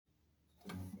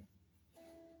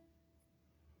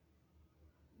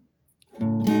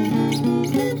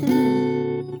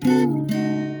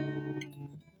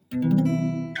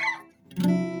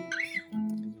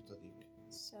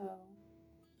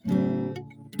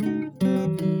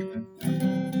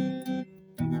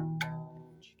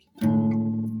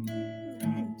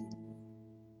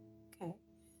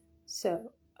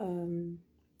So,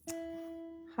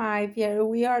 hi, Pierre.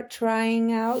 We are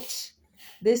trying out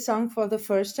this song for the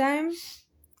first time.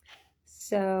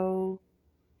 So,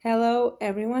 hello,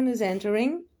 everyone who's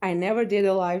entering. I never did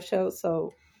a live show,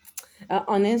 so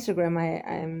on Instagram,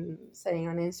 I'm saying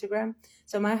on Instagram.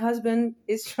 So, my husband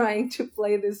is trying to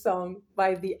play this song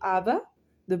by the ABBA,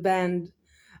 the band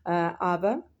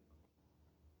ABBA.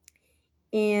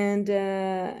 And,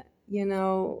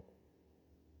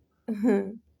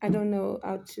 I don't know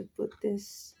how to put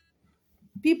this.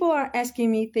 People are asking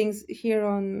me things here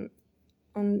on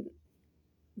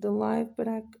the live, but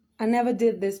I never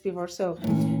did this before, so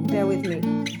bear with me.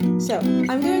 So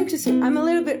I'm going to sing. I'm a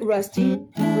little bit rusty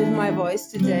with my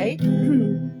voice today.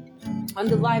 On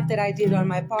the live that I did on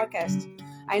my podcast,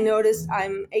 I noticed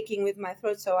I'm aching with my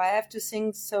throat, so I have to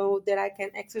sing so that I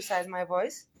can exercise my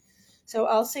voice. So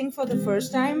I'll sing for the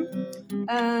first time.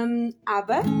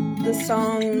 ABBA, the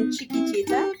song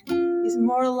Chiquitita, is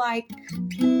more like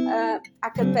a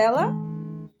cappella,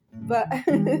 but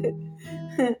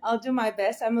I'll do my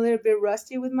best. I'm a little bit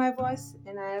rusty with my voice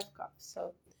and I have cough,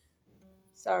 so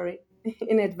sorry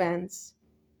in advance.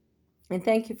 And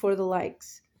thank you for the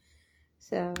likes.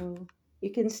 So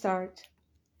you can start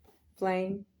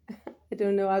playing. I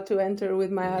don't know how to enter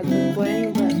with my husband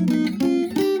playing, but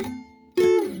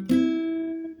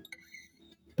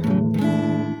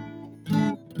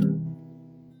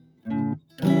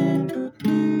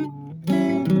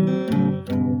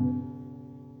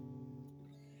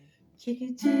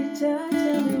Chiquitita,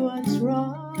 tell me what's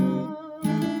wrong.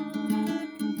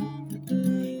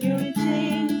 You're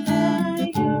reaching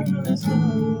like you're gonna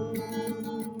sorrow.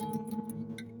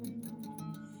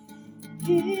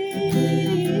 In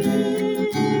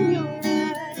your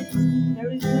eyes,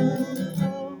 there is no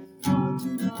hope for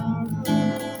tomorrow.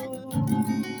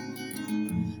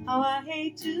 How I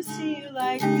hate to see you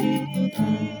like this.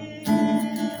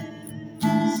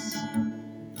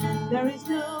 There is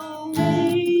no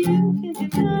way you can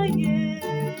deny it.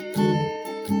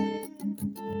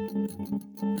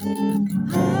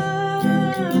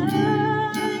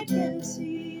 I can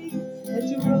see that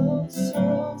you wrote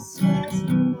so sad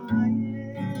and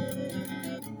quiet.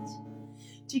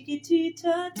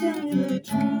 Chiquitita, tell me the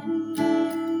truth.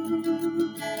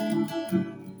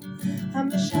 I'm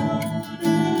the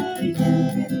shoulder you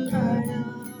can cry on.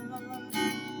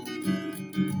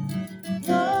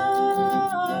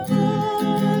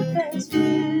 Your best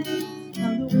friend,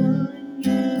 I'm the one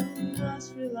you must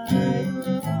rely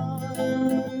on.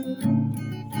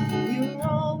 You're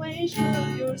always sure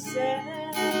of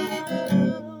yourself.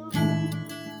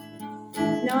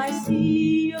 Now I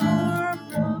see your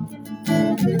broken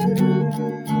feather.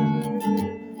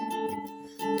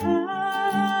 I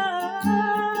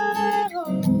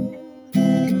hope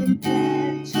we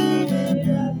can cheer it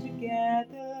up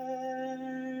together.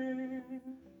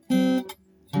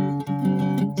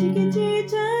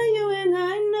 Chiquitita, you and I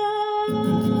know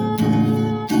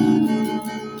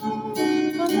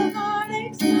all the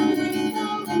heartaches coming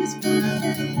on this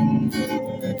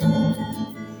planet.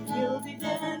 You'll be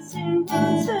dancing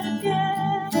once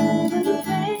again, and the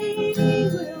pain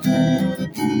will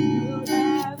end. You'll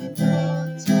have no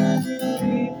time to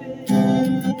grieve it.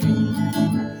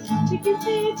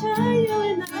 Chiquitita, you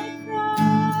and I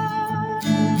cry,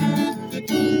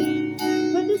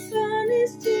 but the sun is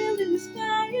still in the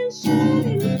sky and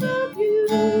shining from you.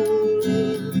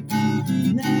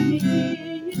 Let me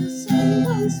hear you sing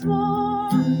once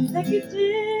more, like you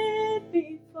did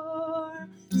before.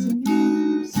 Sing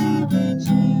you so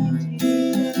Chiquitita.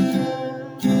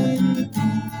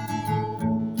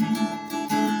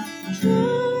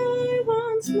 Try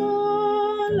once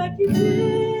more, like you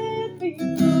did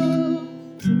before.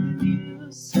 Sing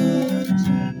you so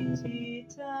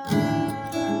Chiquitita.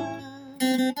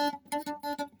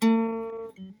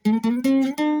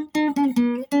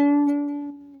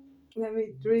 Let me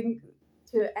drink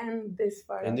to end this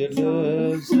part. And it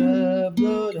looks a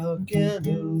blood of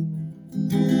candle.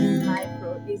 My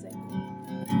throat is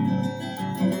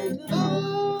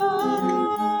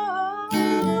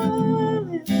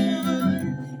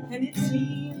and it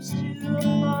seems too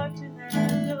hard to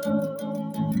handle.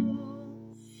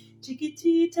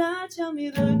 Chiquitita, tell me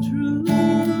the truth.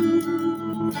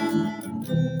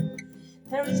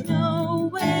 There is no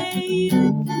way you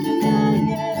can deny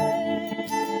it.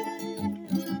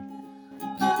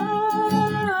 I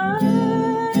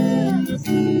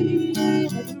see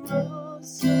that you wrote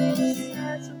so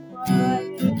sad, so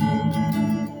quiet.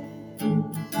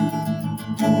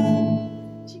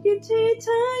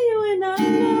 Chiquitita, you and I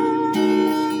know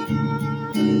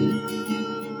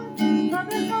how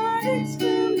the heartaches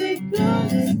can be good,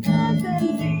 it's not than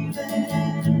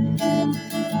leaving.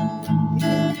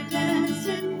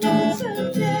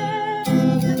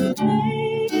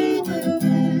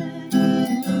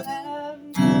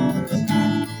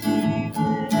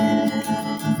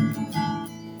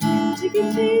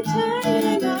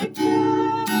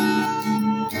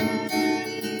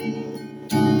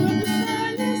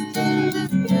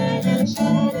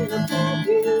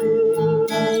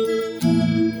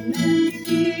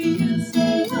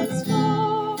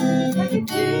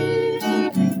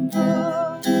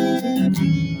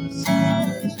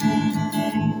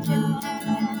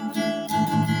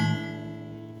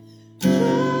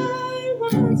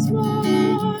 once more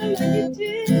like you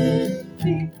did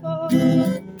before.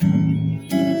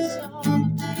 You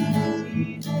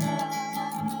something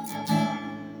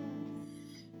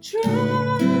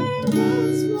try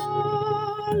once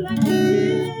more like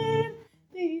you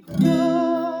did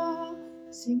before.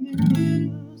 Sing a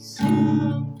new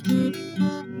song, please.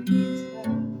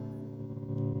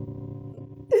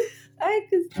 I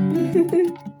could.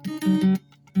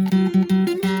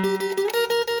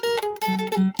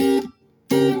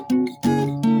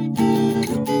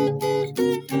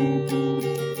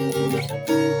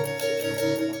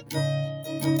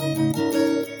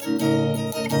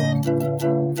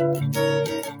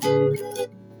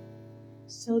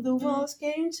 So the walls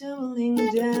came tumbling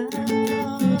down,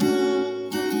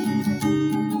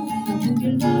 and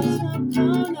you lost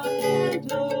upon our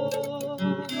candle.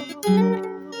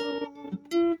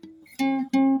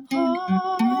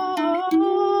 All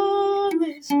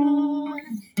is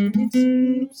gone, and it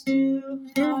seems too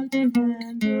hard to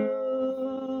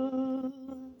handle.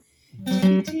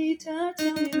 Tita,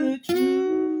 tell me the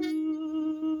truth.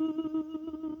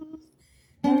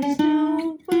 There is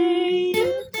no way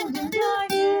you can deny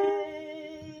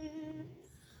it.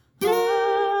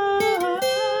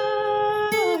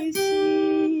 I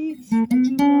see that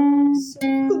you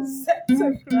also set to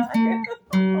cry.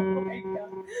 Oh my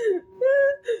god.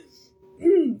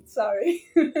 Sorry.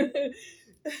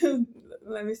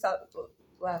 Let me stop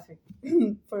laughing.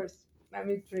 First, let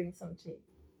me drink some tea.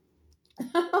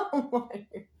 Oh my.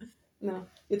 Não,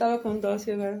 eu tava com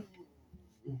doce agora.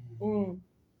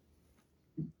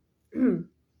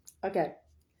 Okay.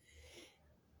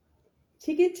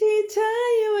 Chiquitita,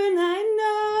 you and I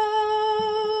know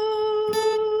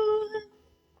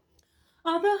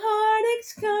all the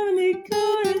heartaches coming,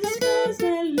 chorus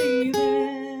and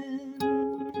leaving.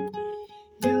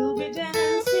 You'll be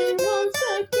dancing once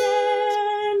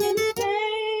again, and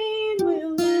pain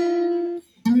will end.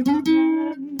 You will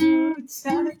have no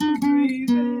time for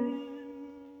breathing.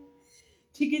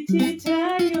 Chiquitita,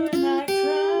 you and I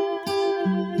cry,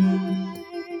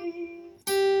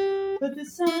 but the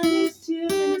sun is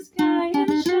still in the sky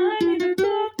and shining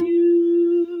above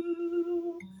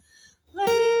you. Let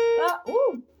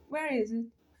me, where is it?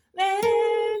 Let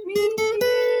me,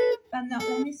 no,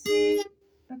 let me see.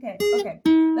 Okay,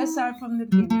 let's start from the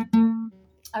beginning.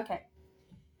 Okay.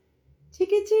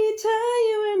 Chiquitita,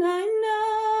 you and I know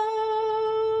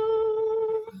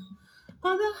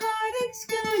all the heartaches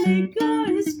gonna go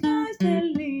in the skies they're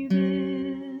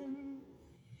leaving.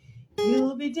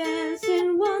 You'll be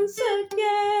dancing once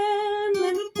again,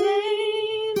 and the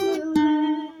pain will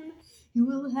end. You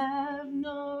will have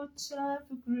no time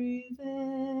for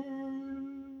grieving.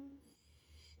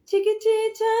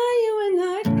 Chiquitita, you and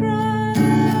I cry,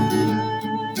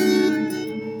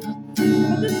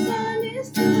 but the sun is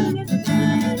still in the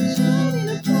sky and shining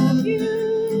above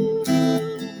you.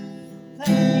 Let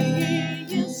me hear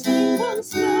you sing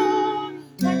once more,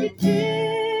 like you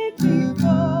did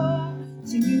before.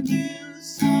 Sing a new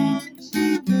song,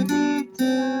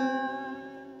 Chiquitita.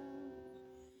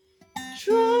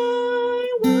 Try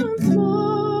once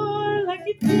more, like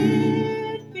you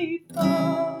did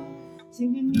before.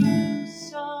 Sing a new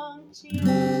song,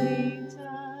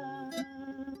 Chiquitita.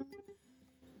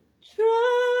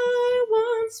 Try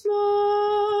once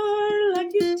more,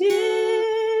 like you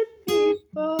did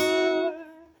before.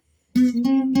 Sing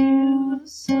a new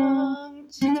song,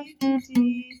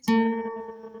 Chiquitita.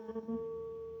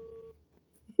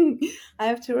 I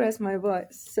have to rest my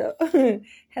voice. So,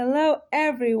 hello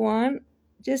everyone.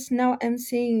 Just now I'm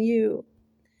seeing you.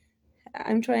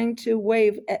 I'm trying to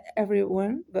wave at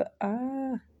everyone, but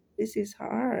this is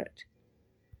hard.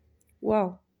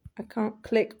 Wow, I can't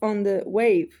click on the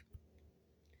wave.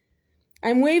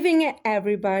 I'm waving at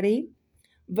everybody,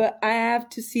 but I have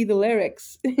to see the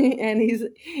lyrics, and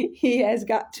he has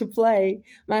got to play.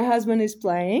 My husband is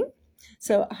playing.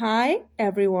 So, hi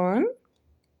everyone.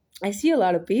 I see a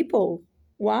lot of people.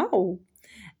 Wow.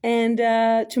 And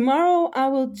tomorrow I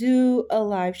will do a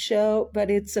live show, but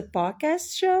it's a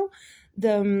podcast show,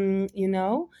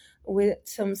 with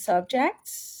some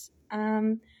subjects.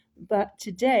 But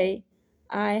today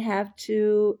I have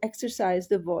to exercise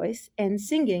the voice, and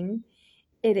singing,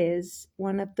 it is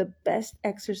one of the best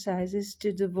exercises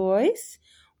to the voice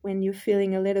when you're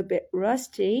feeling a little bit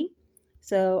rusty.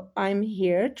 So I'm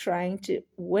here trying to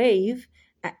wave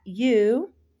at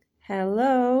you.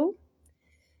 Hello.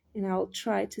 And I'll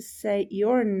try to say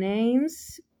your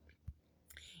names.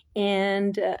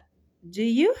 And do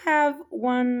you have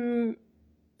one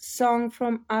song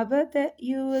from ABBA that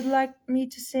you would like me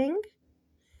to sing?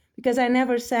 Because I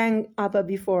never sang ABBA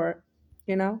before,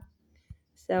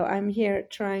 So I'm here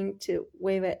trying to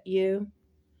wave at you,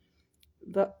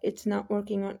 but it's not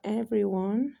working on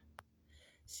everyone.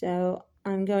 So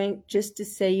I'm going just to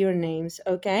say your names,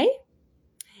 okay?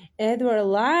 Edward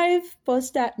Live,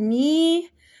 post.me.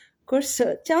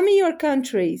 Corso, tell me your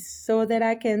countries so that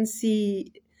I can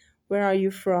see where are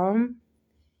you from.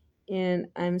 And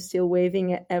I'm still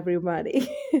waving at everybody.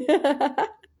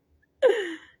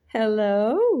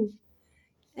 Hello.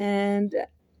 And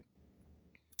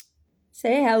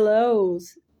say hello,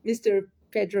 Mr.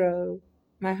 Pedro.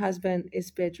 My husband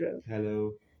is Pedro.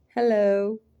 Hello.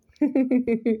 Hello.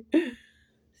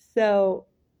 So,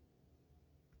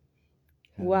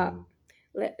 wow.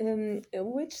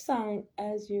 Which song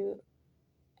as you...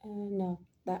 no,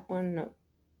 that one, no.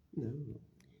 No,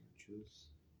 choose.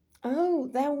 Oh,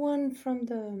 that one from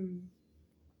the...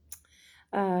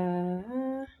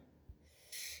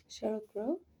 Sheryl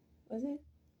Crow, was it?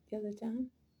 The other time?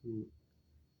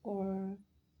 Or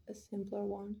a simpler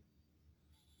one?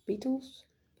 Beatles,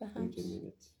 perhaps? 20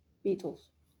 minutes. Beatles.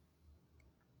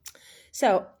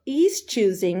 So he's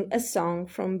choosing a song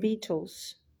from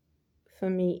Beatles for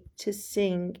me to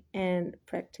sing and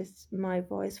practice my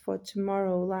voice for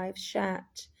tomorrow live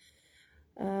chat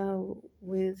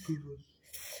with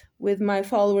my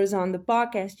followers on the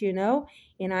podcast, you know,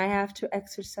 and I have to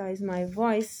exercise my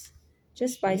voice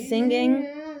just by singing.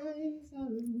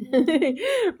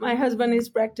 My husband is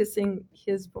practicing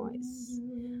his voice.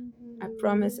 I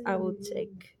promise I will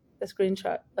take a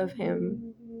screenshot of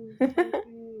him.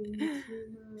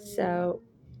 So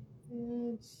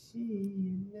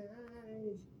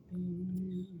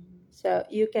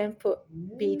you can put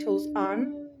Beatles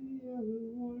on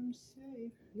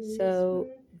so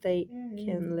they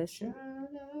can listen.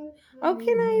 How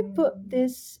can I put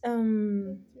this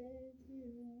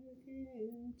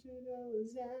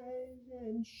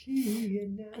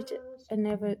I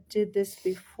never did this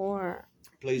before.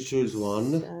 Please choose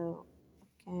one. So,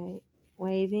 okay,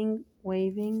 waving.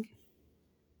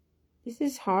 This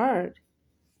is hard.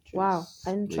 Wow,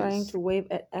 I'm trying to wave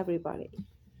at everybody,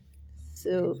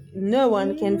 so no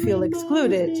one can feel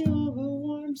excluded.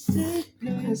 Okay.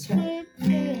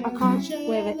 I can't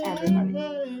wave at everybody.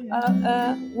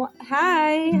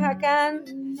 Hi, Hakan.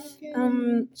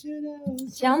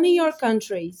 Tell me your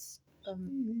countries.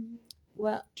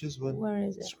 Well, choose one. Where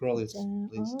is it? Scroll it,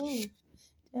 please.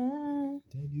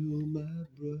 Daniel, my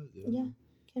brother. Yeah,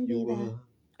 can be that.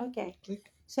 Okay.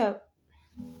 Click. So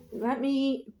let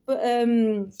me.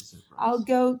 I'll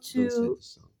go to.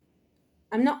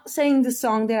 I'm not saying the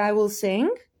song that I will sing,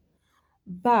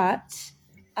 but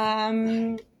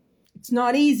it's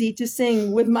not easy to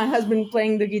sing with my husband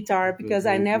playing the guitar because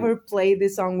I never played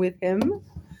this song with him.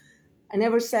 I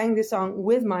never sang this song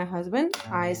with my husband.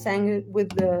 I sang it with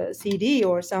the CD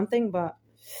or something, but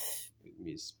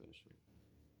Me special.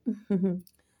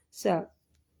 So,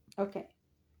 okay.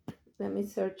 Let me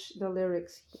search the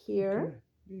lyrics here.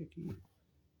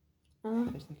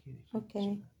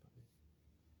 Okay.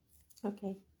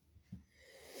 Okay.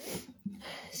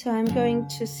 So I'm going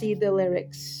to see the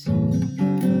lyrics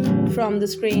from the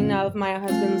screen of my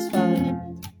husband's phone.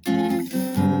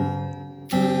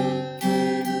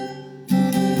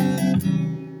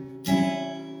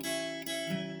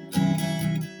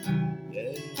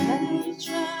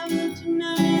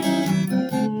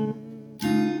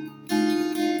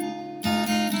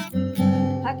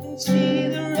 I can see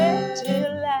the red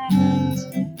tail lights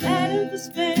out of the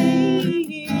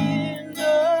Spain.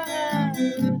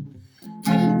 I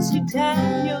can see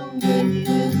Daniel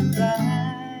waving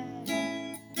by.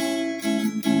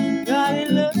 God,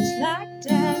 it looks like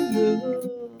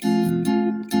Daniel.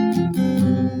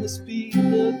 Must be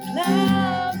the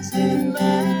clouds in my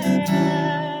eyes.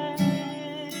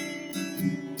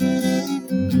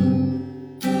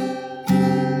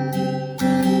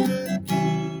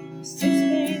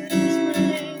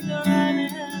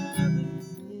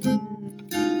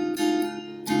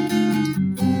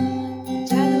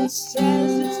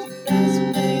 Says it's the best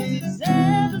place he's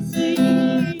ever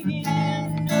seen.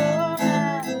 Oh, I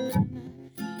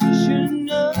should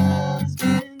know it's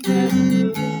been that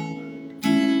good.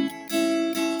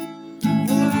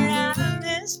 For I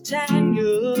miss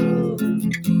Daniel.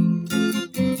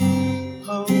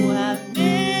 Oh, I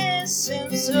miss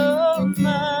him so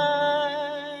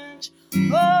much.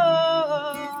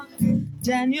 Oh,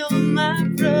 Daniel, my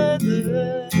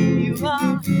brother, you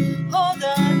are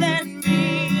older than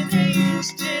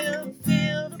still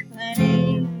feel the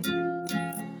pain.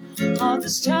 All the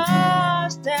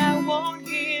stars that won't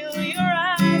heal your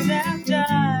eyes have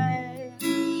died,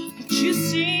 but you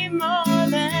see more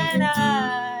than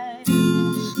I.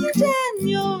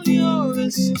 Daniel, you're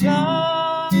a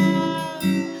star.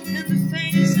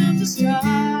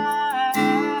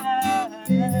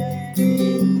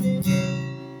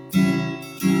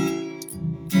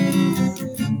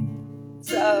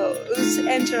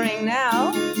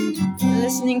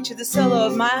 listening to the solo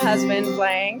of my husband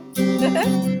playing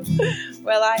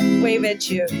while I wave at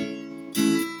you.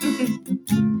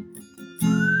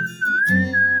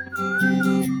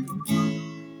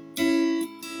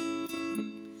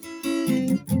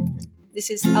 This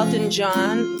is Elton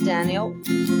John, Daniel.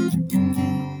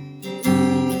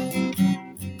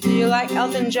 Do you like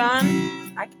Elton John?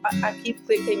 I keep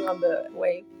clicking on the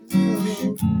wave.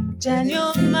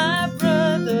 Daniel, my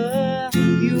brother,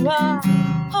 you are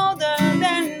older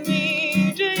than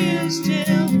me. Do you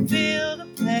still feel the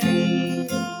pain?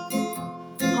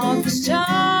 All the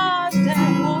stars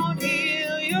that won't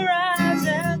heal your eyes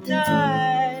at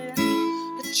night,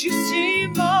 but you see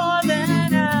more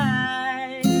than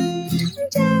I.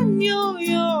 Daniel,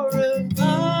 you're a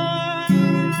bar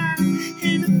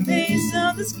in the face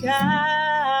of the sky.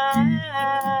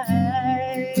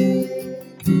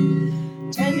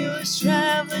 Daniel is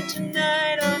traveling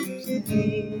tonight on the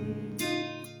plane.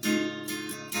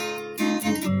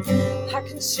 I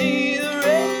can see the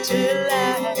red tail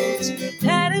lights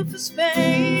heading for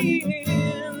Spain.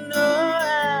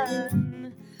 Oh,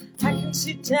 I can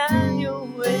see Daniel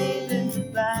waving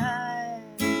goodbye.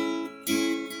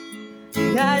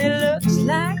 God, it looks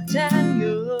like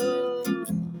Daniel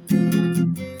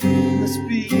must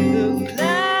be the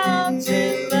clouds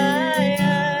in my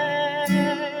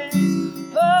eyes.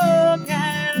 Oh,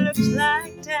 God, it looks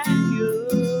like Daniel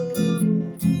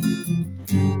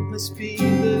must be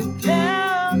the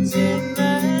clouds in my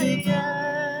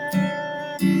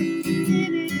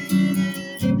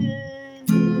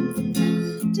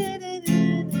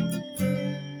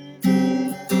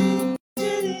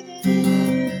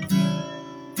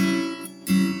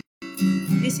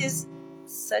This is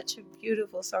such a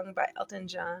beautiful song by Elton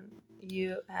John.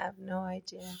 You have no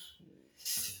idea.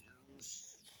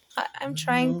 I'm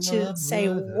trying to say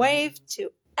wave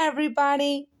to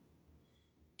everybody,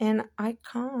 and I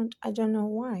can't. I don't know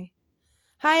why.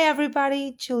 Hi,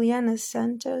 everybody. Juliana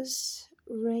Santos,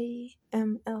 Ray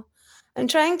ML. I'm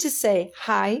trying to say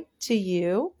hi to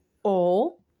you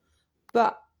all,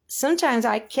 but sometimes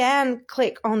I can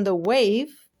click on the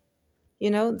wave,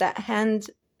 that hand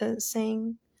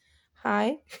saying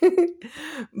hi,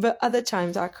 but other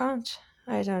times I can't.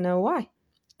 I don't know why.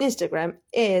 Instagram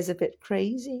is a bit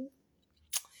crazy.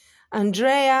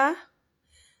 Andrea,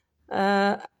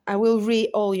 I will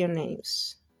read all your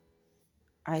names.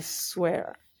 I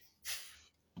swear.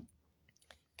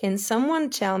 Can someone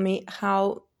tell me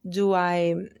how do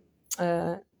I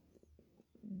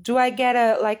get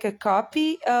a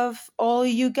copy of all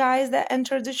you guys that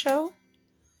entered the show?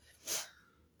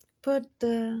 Put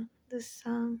the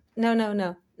song. No,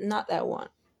 not that one.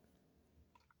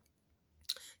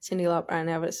 Cyndi Lauper. I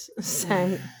never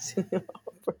sang Cyndi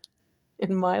Lauper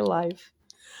in my life.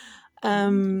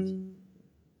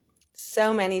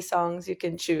 So many songs you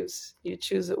can choose. You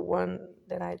choose one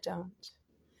that I don't.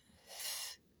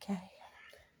 Okay.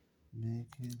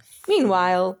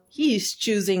 Meanwhile, he's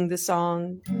choosing the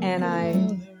song, and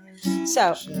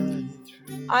So,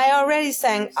 I already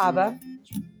sang ABBA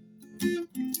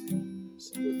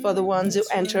for the ones who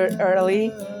entered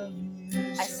early.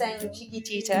 I sang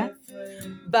Chiquitita,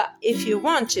 but if you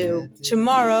want to,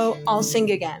 tomorrow I'll sing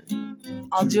again.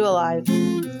 I'll do a live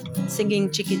singing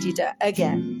Chiquitita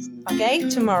again. Okay,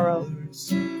 tomorrow.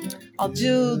 I'll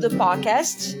do the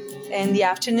podcast in the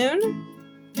afternoon,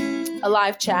 a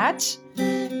live chat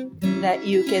that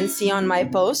you can see on my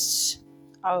posts.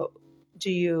 How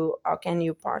can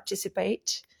you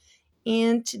participate?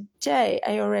 And today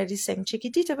I already sang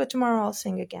Chiquitita, but tomorrow I'll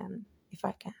sing again if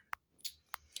I can.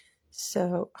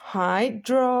 So, hi,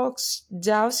 Drox,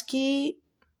 Dowski.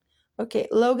 Okay,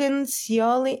 Logan,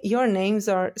 Scioli. Your names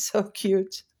are so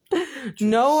cute.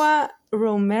 Noah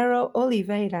Romero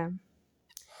Oliveira.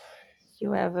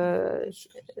 You have a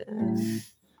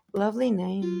lovely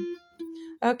name.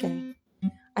 Okay.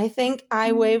 I think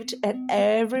I waved at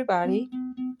everybody.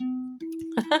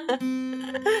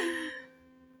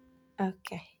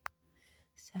 Okay.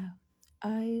 So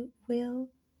I will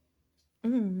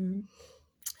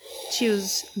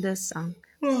choose the song.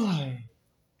 Okay.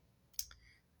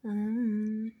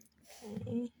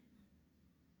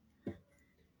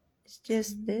 It's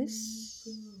just this.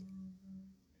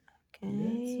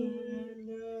 Okay.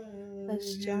 Let's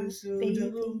start,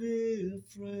 baby.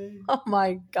 Oh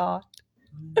my God.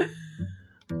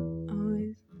 Oh,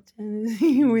 it's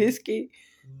Tennessee Whiskey.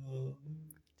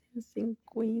 Dancing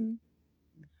Queen.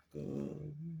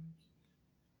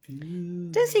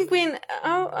 Dancing Queen.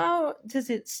 How does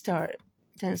it start?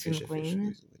 Dancing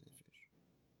Queen.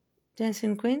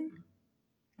 Dancing Queen.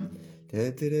 I'm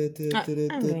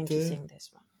going to sing this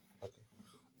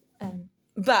one.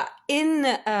 But in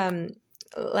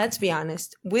let's be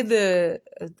honest, with a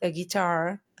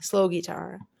guitar, a slow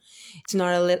guitar, it's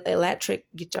not an electric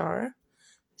guitar.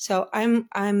 So I'm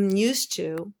used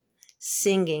to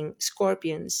singing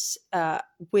Scorpions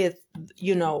with,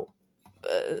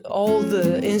 all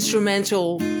the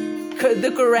instrumental,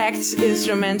 the correct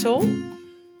instrumental,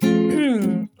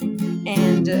 and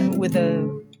with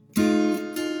a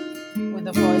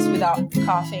voice without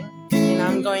coughing. And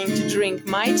I'm going to drink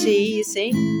my tea. You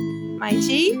see, my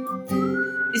tea.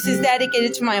 This is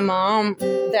dedicated to my mom.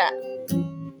 That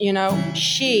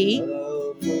she.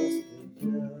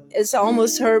 It's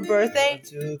almost her birthday.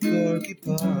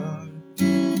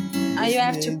 You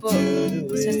have to put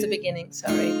since the beginning.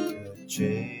 Sorry.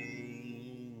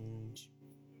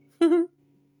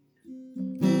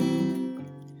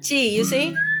 Tea, you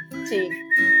see? Tea.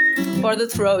 For the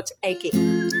throat aching.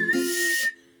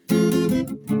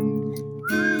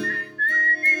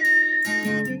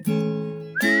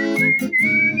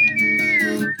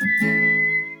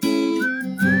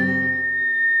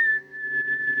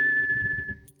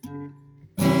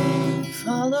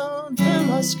 Follow the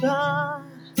Moscow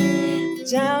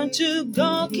down to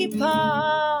Gorky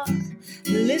Park,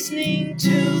 listening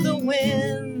to the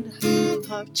wind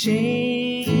of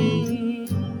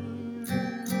change.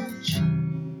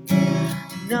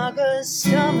 An August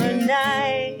summer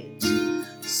night,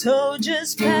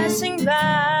 soldiers passing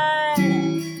by,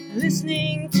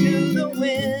 listening to the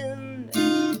wind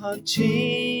of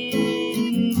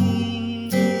change.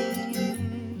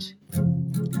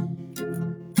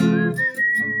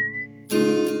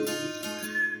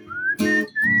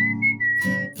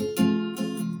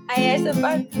 I asked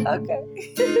about, okay.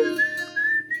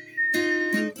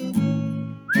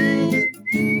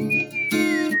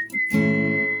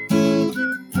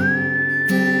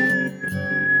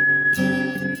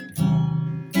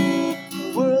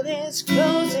 The world is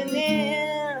closing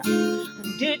in.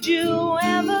 Did you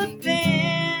ever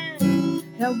think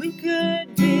that we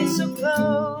could be so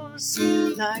close,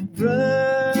 like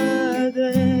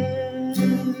brothers?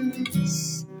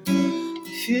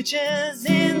 Future's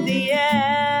in the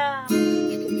air,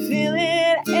 you can feel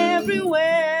it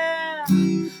everywhere,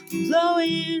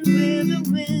 blowing with the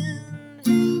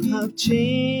wind of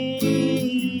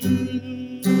change.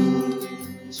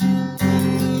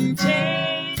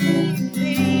 Take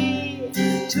me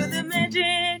to the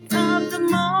magic of the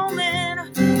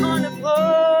moment on a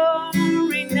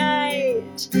glory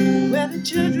night, where the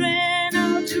children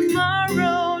of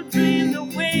tomorrow dreamed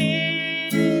away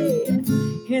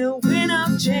in a wind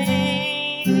of change.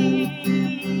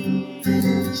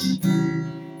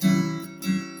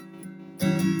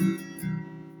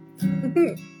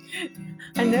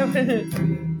 I never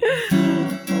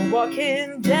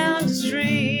walking down the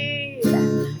street,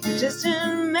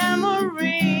 distant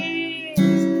memories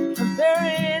are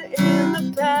buried in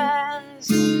the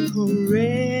past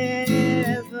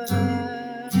forever.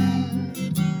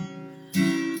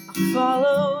 I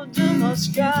followed the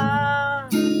Moscow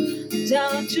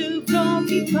down to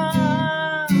Gorky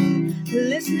Park,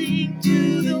 listening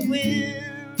to the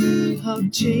wind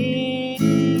of change.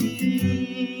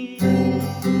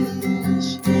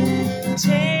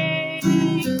 Take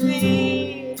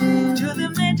me to the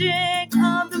magic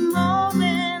of the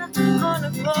moment on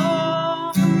a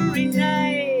glory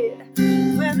night,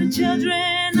 where the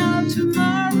children of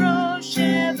tomorrow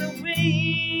share the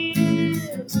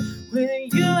wings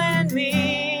with you and me.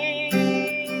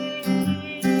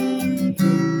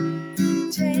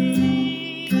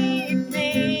 Take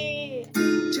me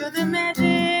to the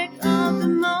magic of the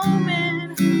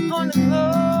moment on a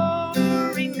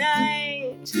glory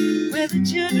night, where the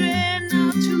children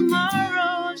of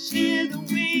tomorrow share the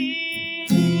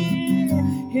wind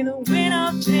in a wind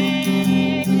of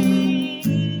change.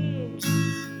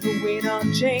 The wind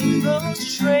of change goes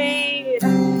straight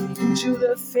into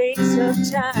the face of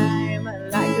time,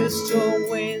 like a storm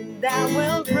wind that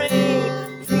will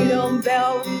bring freedom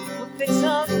bell with face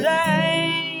of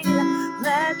light.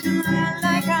 Let you learn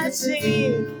like I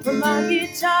sing, when my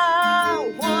guitar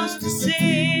wants to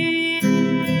sing.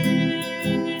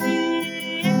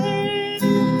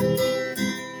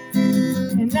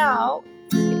 And now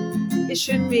it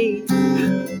should be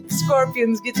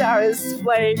Scorpions guitarist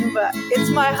playing, but it's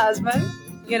my husband,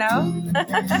 I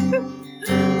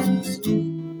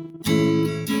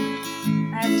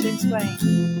have to explain.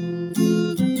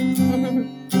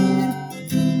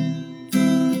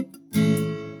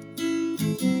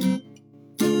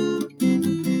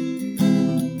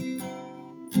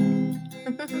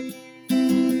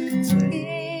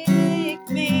 Take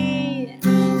me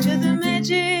to the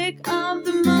magic of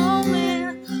the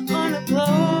moment on a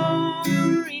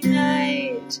glory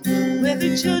night, where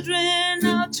the children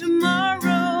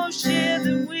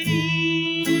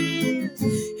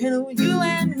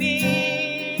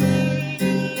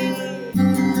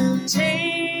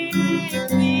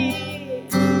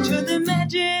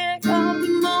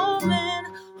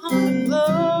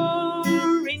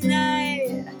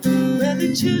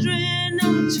the children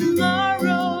of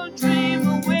tomorrow dream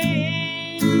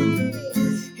away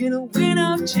in a wind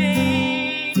of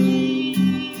change.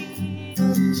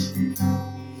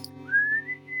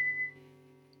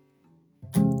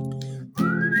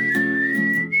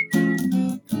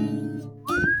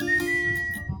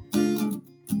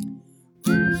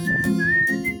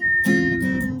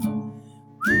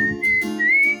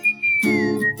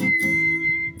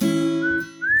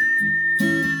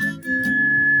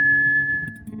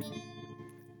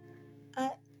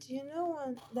 Do you know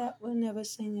one that we never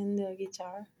sing in the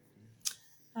guitar?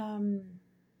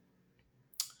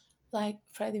 Like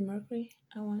Freddie Mercury,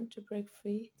 I want to break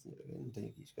free. Non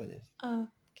te escolhas. Oh,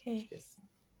 okay. Esquece.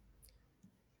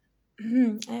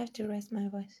 I have to rest my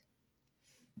voice.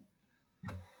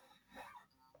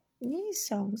 These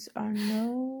songs are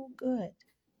no good,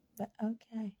 but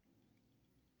okay.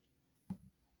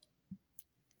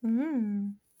 Okay.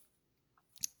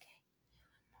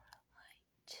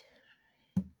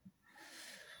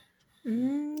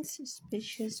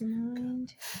 Suspicious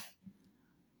mind.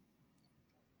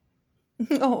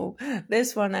 Oh,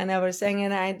 this one I never sang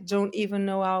and I don't even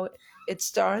know how it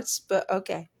starts, but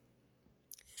okay.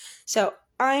 So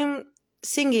I'm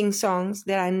singing songs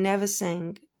that I never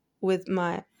sang with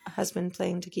my husband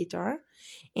playing the guitar,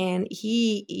 and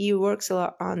he works a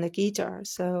lot on the guitar,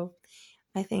 so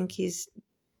I think he's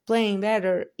playing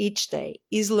better each day.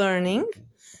 He's learning,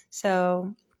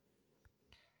 so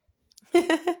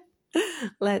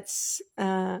let's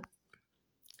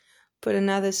put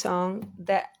another song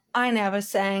that I never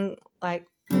sang, like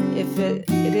if it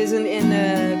isn't in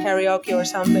a karaoke or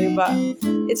something, but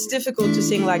it's difficult to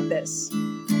sing like this.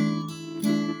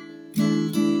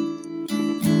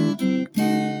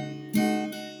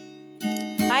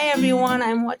 Hi everyone,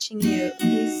 I'm watching you.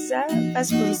 Isa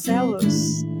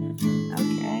Vasconcelos.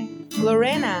 Okay.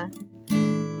 Lorena.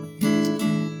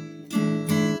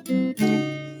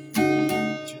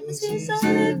 She's on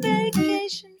a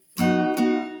vacation far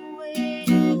away.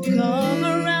 Come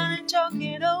around and talk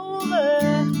it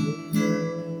over.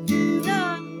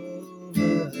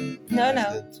 No.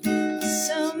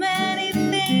 So many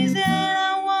things that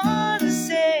I want to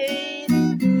say.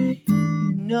 You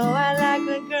know I like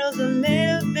when girls a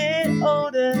little bit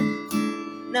older.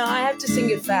 No, I have to sing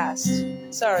it fast.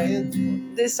 Sorry.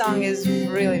 This song is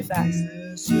really fast.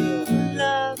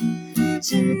 Love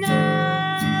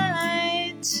tonight.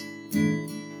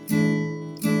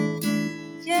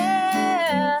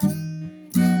 Yeah.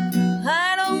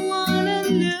 I don't wanna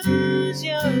lose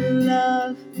your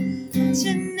love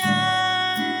tonight.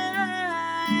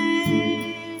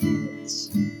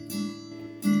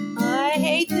 I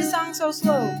hate this song so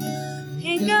slow.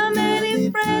 Ain't got many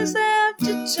friends left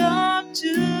to talk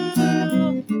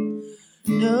to.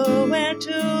 Nowhere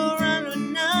to run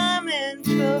when I'm in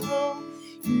trouble.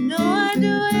 You know I'd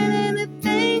do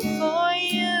anything for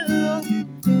you.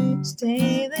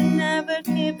 Stay the night but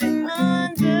keep it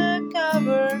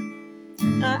undercover.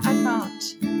 I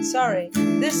can't. Sorry.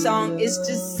 This song is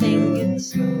just sing it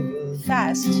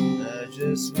fast. I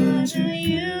just want to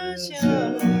use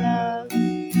your love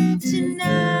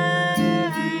tonight.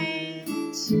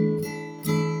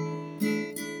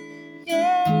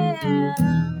 Yeah.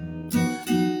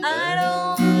 I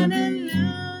don't wanna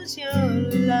lose your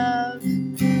love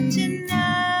tonight.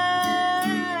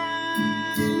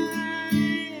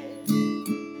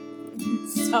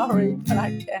 Sorry, but I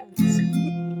can't.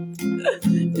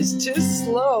 It's too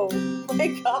slow. Oh my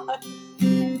god.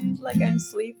 Like I'm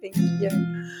sleeping here.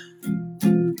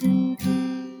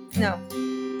 No,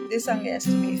 this song has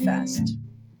to be fast.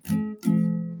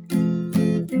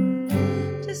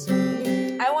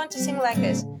 I want to sing like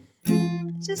this.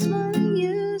 Just wanna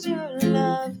use your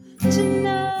love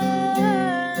tonight.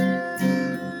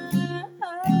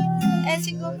 As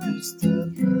you go first,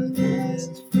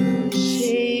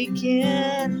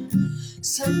 shaking.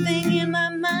 Something in my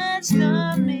mind's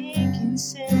not making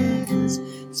sense.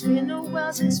 It's been a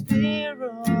while since we're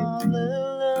all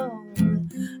alone.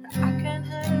 I can't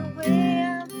hide the way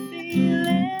I'm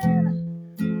feeling.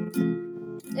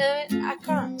 I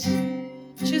can't.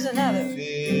 Choose another,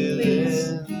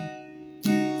 please.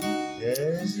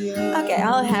 Okay,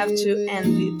 I'll have to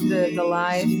end the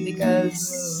live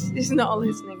because he's not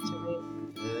listening to me.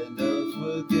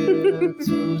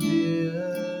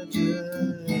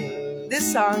 This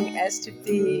song has to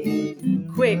be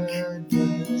quick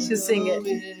to sing it.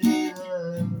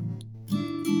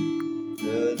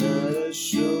 Not a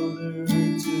shoulder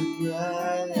to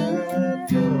cry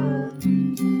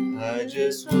upon. I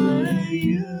just wanna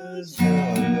use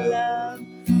your love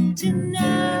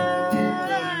tonight.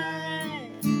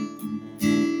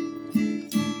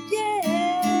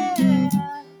 Yeah.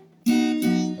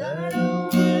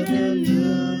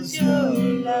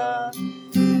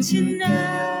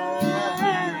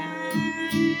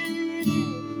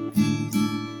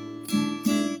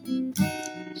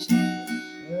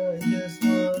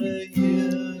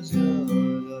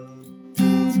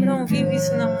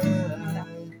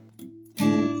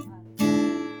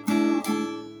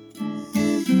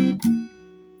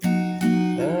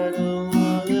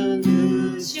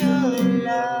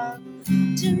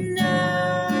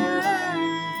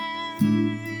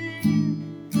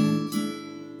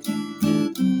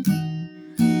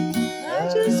 I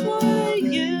just wanna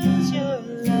use your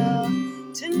love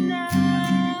tonight.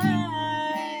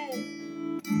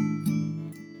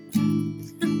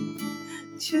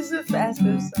 Choose a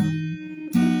faster song.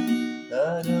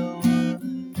 I don't wanna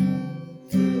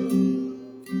use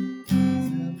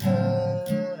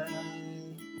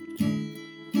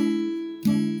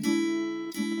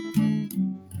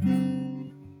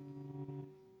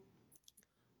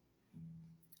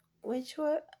Which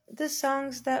were the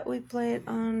songs that we played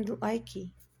on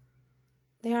Likey?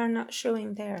 They are not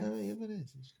showing there. Yeah, but it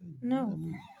is. It's good. No,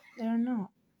 they are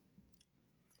not.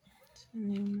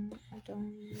 I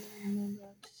don't remember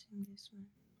how to sing this one.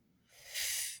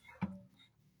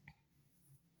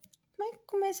 Como é que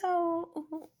começa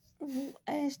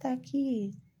esta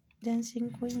aqui? Dancing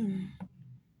Queen.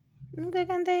 Nunca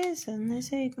cantei essa, nem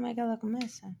sei como é que ela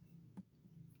começa.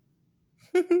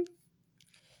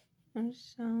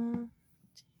 So,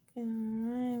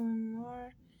 one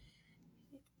more.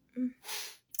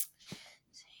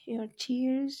 Your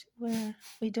tears where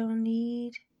we don't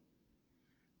need.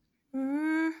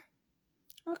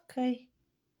 Okay.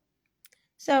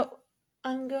 So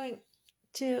I'm going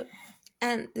to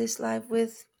end this live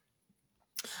with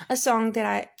a song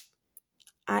that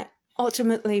I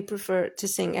ultimately prefer to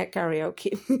sing at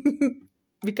karaoke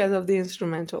because of the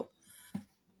instrumental.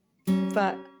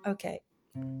 But okay.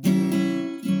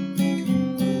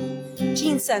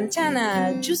 Jean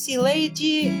Santana, Juicy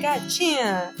Lady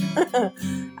Gatinha.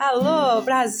 Alô,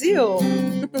 Brasil.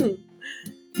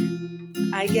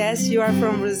 I guess you are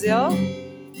from Brazil.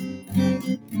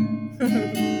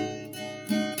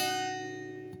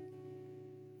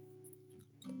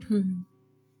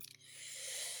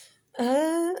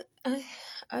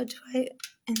 How do I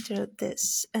enter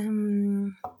this? How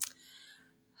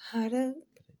to?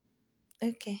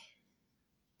 Okay.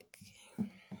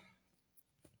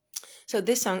 So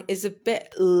this song is a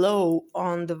bit low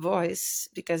on the voice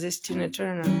because it's Tina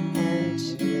Turner and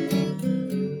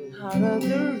out of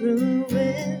the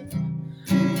ruin,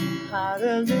 out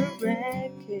of the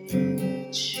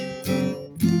wreckage,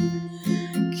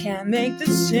 can't make the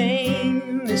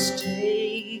same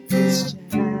mistake this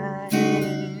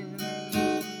time.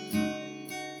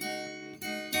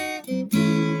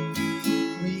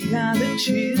 We are the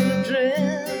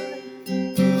children,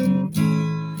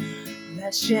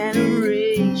 last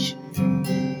generation.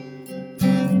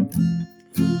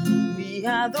 We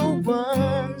are the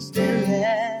ones that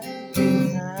left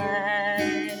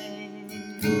behind.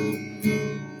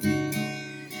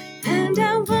 And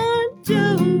I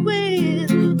wonder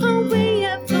when are we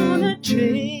ever gonna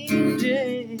change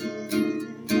it?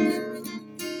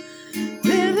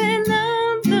 Living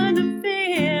under the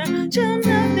fear till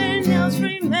nothing else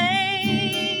remains.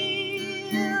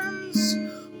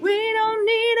 We don't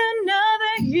need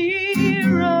another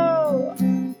hero.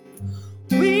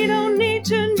 We don't need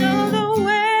to know the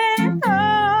way.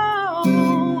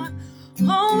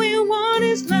 All we want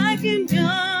is like a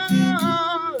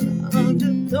young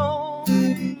underdog.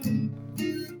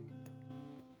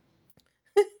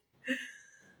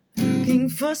 Looking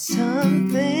for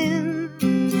something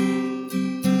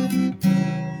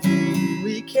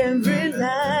we can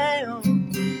rely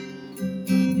on.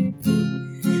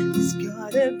 There's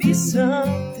gotta be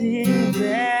something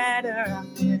better out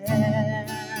there.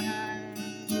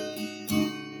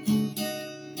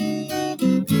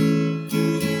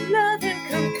 Love and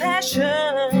compassion.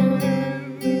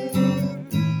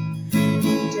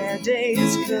 That day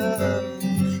is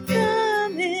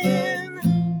coming.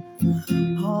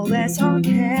 All that's our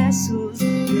castles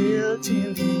built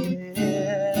in the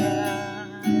air.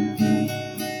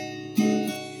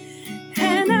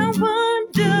 And I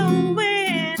wonder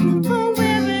when are we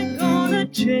ever gonna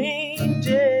change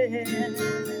it?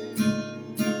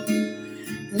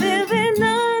 Living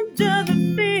under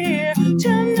the fear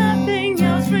till nothing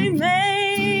else remains.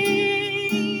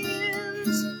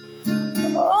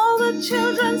 All the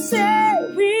children say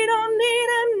we don't need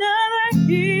another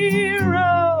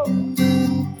hero.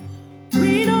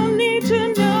 We don't need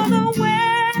to know the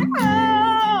way.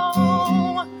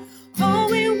 All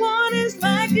we want is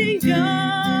like a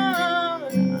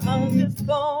young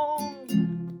underdog.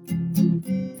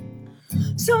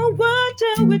 So what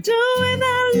do we do with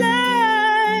our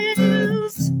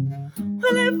lives?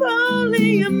 Well, if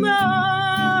only a mind.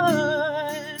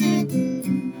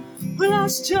 Will our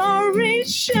story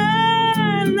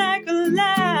shine like a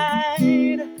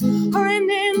light? Or an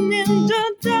end in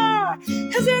the dark?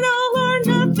 Is it all or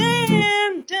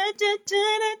nothing? Da, da, da,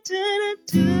 da, da,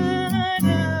 da, da, da.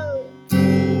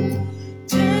 Da,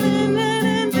 da, da,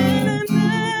 da, da.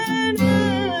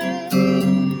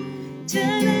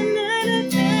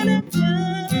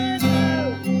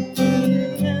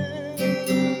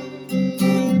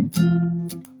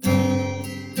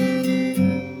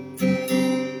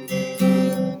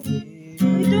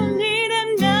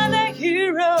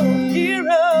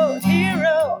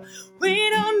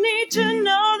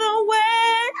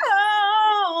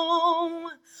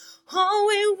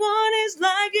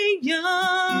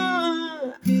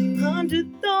 under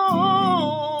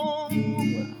thorn.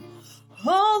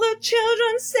 All the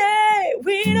children say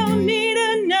we don't need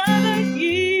another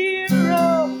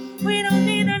hero. We don't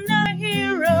need another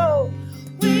hero.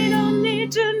 We don't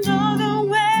need to know the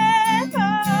way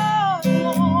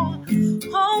home.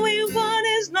 All we want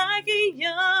is like a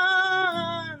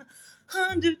young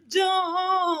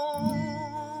underdog.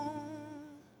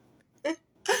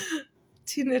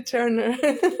 Tina Turner.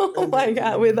 Oh my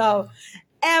God, without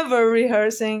ever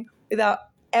rehearsing, without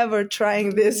ever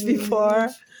trying this before,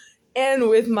 and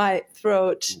with my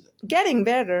throat getting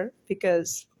better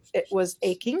because it was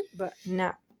aching, but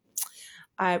now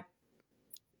I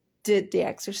did the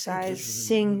exercise,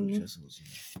 sing.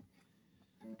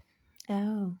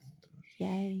 Oh,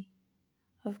 yay,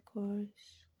 of course.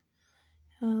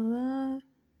 I love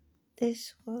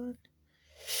this one.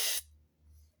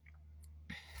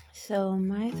 So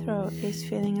my throat is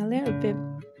feeling a little bit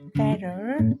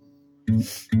better.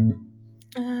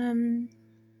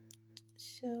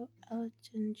 So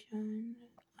Elton John,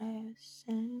 I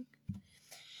sang.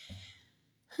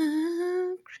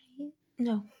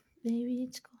 No, maybe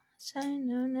it's called Sign.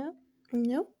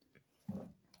 No,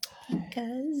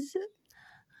 because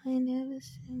I never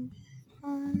sang this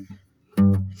one.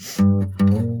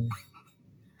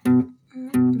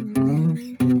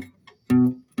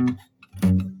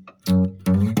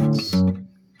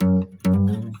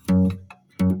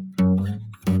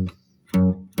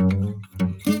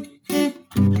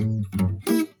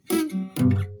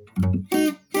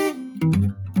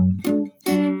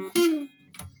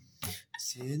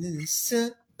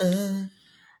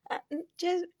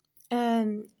 Just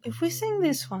if we sing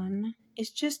this one, it's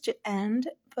just to end,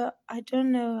 but I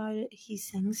don't know how he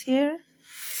sings here.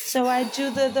 So I do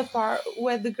the part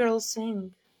where the girls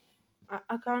sing.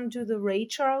 I can't do the Ray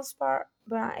Charles part,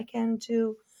 but I can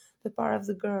do the part of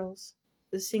the girls,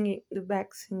 the singing, the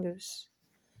back singers.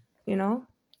 You know?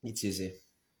 It's easy.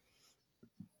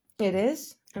 It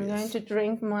is? I'm Yes. going to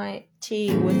drink my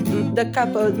tea with the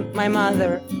cup of my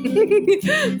mother.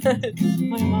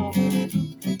 My mom.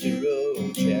 The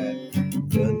road, Jack.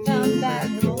 Come back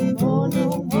no more,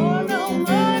 no more, no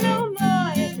more, no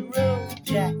more. Hit the road,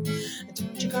 Jack.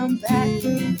 Don't you come back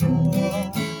no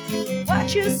more.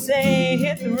 What you say?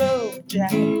 Hit the road,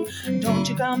 Jack. Don't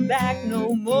you come back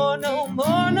no more, no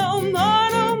more, no more,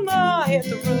 no more. Hit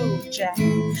the road, Jack.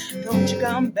 Don't you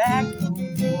come back no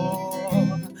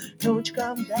more. Don't you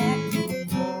come back no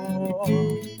more.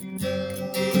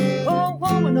 Oh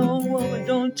woman,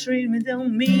 don't treat me,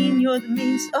 don't mean you're the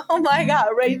means. Oh my God,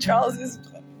 Ray Charles is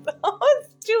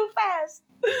it's too fast.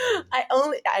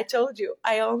 I told you,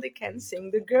 I only can sing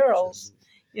the girls,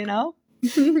 you know?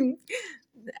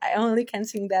 I only can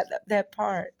sing that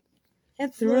part.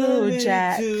 Hit the road,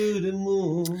 Jack. To the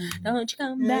moon. Don't you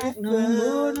come back no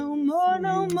more, no more,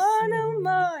 no more, no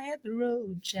more. Hit the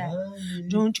road, Jack.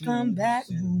 Don't you come back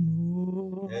no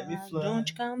more. Let me fly. Don't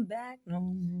you come back no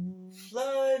more.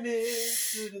 Flying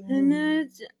into the And moon.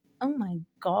 oh my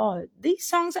God, these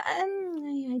songs I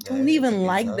don't Yeah, even it's a good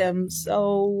like song. them.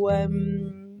 So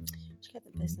she got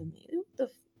the best of me.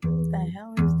 What the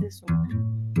hell is this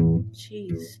one?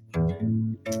 Jeez.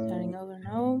 Starting over.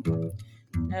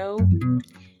 No.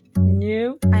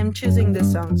 I'm choosing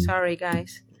this song. Sorry,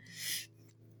 guys.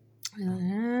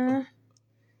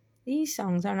 These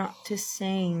songs are not to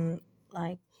sing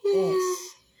like this.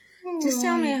 Just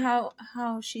tell me how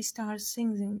she starts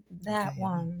singing that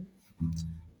one.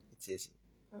 It's easy.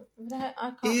 But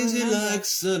I can't Easy remember. like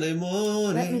Sunday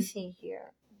morning. Let me see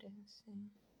here. Dancing.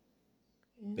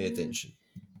 Pay attention.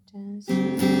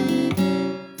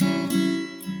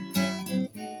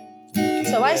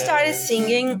 So I started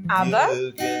singing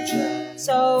ABBA.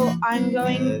 So I'm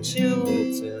going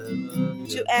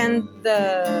to end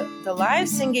the live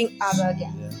singing ABBA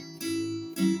again.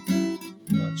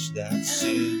 Watch that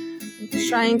soon.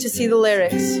 Trying to see the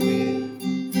lyrics.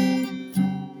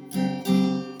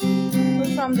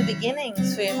 From the beginning,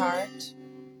 sweetheart.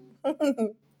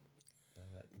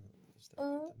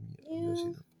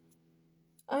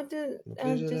 I'll do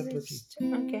this.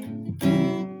 Okay.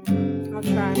 I'll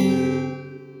try.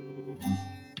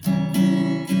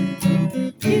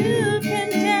 You can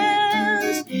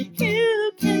dance,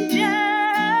 you can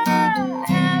jive,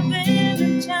 having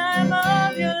the time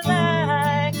of your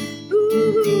life.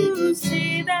 Ooh,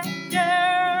 see that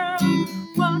girl,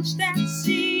 watch that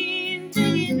scene,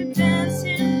 taking the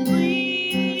dancing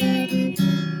queen.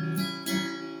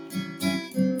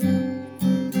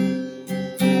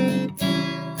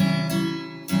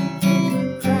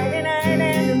 Friday night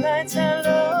and the lights are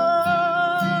low.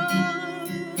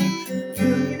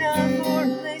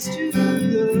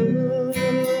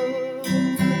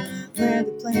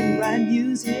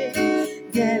 music,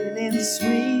 getting in the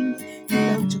swing.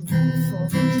 Don't you look for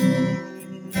the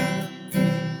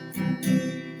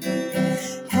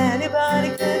anybody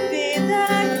could be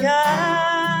that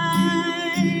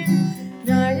guy.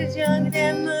 Not as young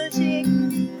and music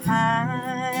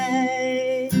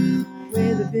high.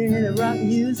 With a bit of rock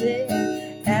music,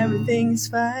 everything's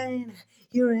fine.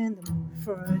 You're in the mood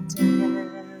for a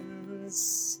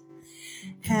dance.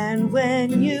 And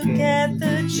when you get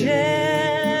the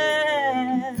chance,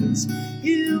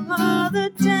 you are the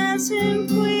dancing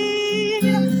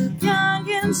queen, young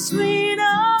and sweet,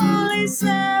 only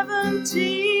 17.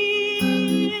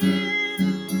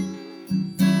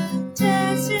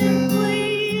 Dancing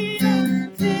queen,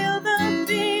 feel the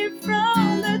beat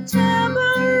from the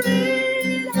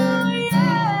tambourine. Oh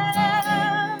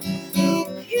yeah,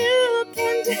 you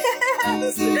can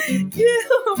dance.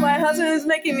 My husband is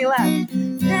making me laugh.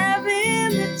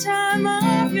 Having the time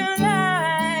of your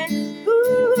life.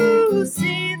 Ooh,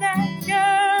 see that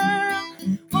girl,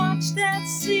 watch that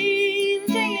scene,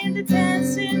 singing the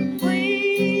dancing queen.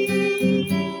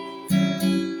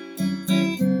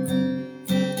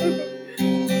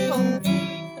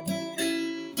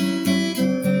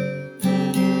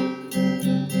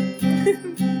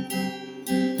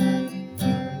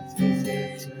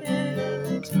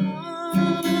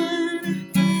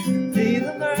 Leave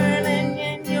the burning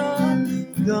and you're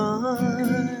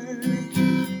gone.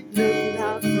 Looking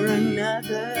out for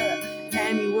another,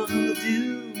 anyone will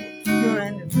do. You're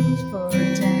in the mood for a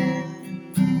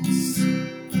dance.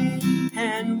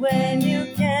 And when you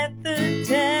get the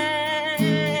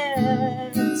dance,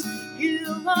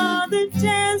 you are the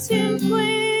dancing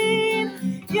queen,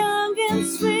 young and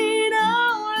sweet,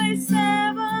 only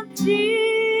 17.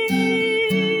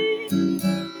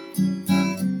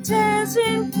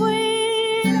 Dancing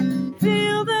queen,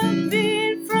 feel the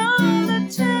beat from the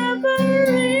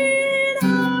tambourine.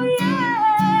 Oh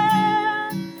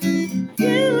yeah,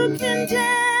 you can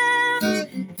dance,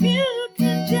 you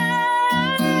can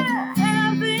dance,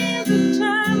 having the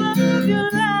time of your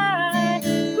life.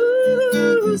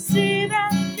 Ooh, see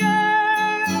that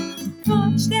girl,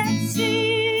 watch that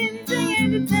scene, singing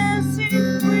the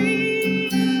dancing queen,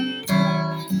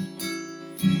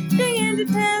 singing the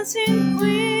dancing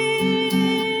queen.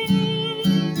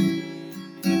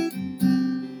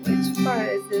 Which part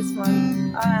is this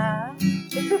one?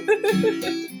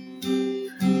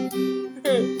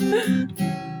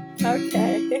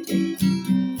 Okay.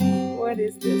 What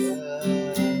is this?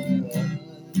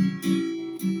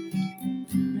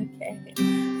 Okay.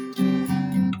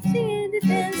 Singing the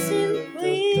dancing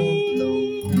queen.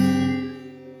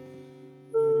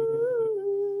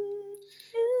 Ooh,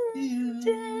 you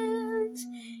dance,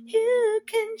 you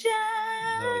can No,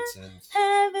 just it ends.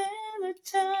 having the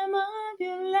time of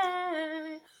your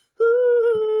life.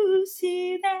 Ooh,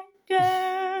 see that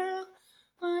girl,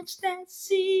 watch that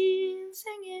scene,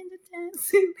 singing the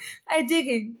dancing. I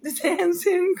digging the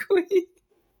dancing queen.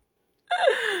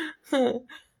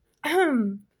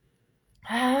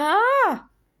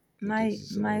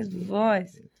 My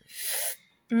voice.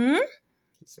 Hmm?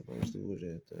 Isso é mais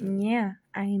dura. Yeah,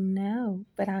 I know,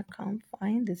 but I can't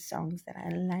find the songs that I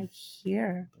like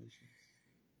here.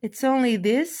 It's only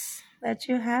this that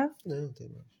you have, Não, tem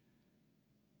mais.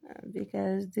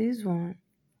 because these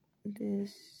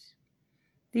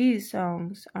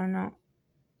songs are not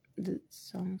the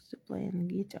songs to play on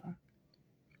the guitar.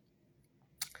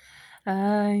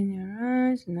 In your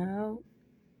eyes, no.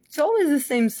 It's always the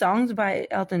same songs by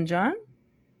Elton John.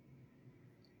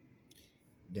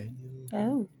 Daniel.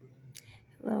 Oh,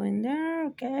 hello in there.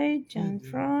 Okay, John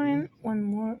Freund. One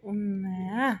more.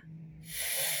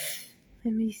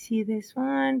 Let me see this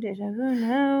one. Deja vu,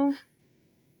 no.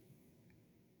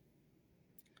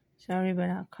 Sorry, but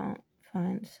I can't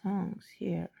find songs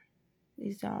here.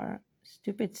 These are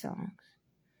stupid songs.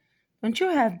 Don't you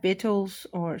have Beatles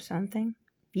or something?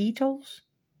 Beatles?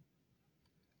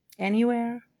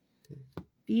 Anywhere?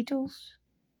 Beatles?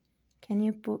 Can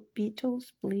you put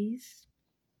Beatles, please?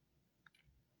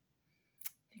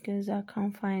 Because I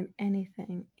can't find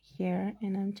anything here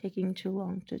and I'm taking too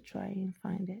long to try and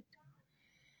find it.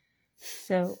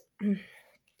 So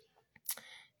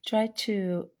try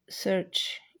to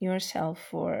search yourself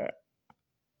for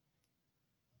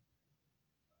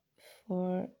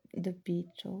the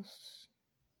Beatles.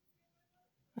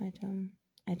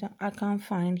 I can't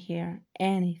find here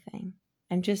anything.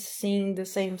 I'm just seeing the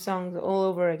same songs all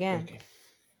over again. Okay.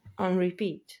 On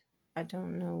repeat. I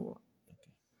don't know.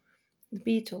 The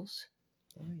Beatles.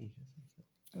 Ai, já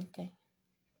sei. Okay.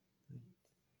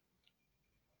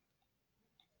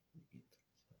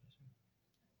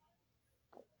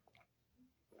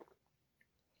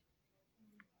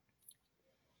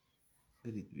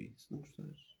 Let it be. Se não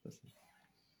gostares, passa.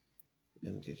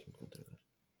 Eu não tinha que me encontrar.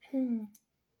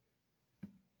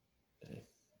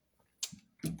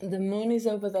 The moon is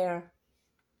over there.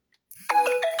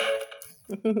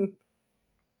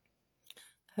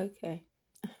 Okay.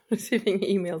 Receiving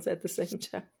emails at the same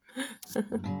time.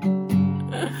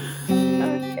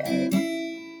 Okay.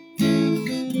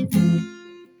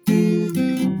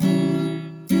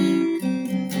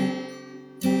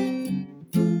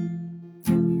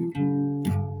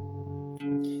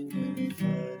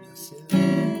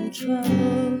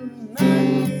 Trouble.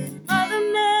 Mother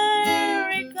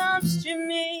Mary comes to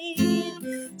me,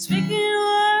 speaking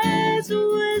words of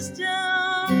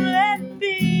wisdom, let it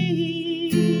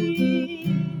be.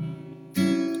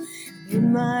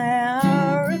 In my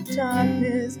hour of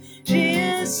darkness, she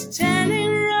is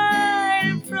standing right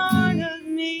in front of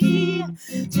me,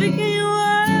 speaking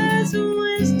words of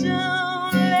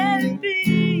wisdom, let it be.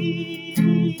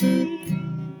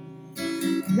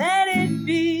 Let it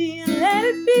be, let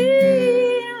it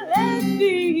be, let it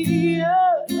be,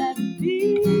 oh, let it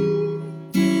be.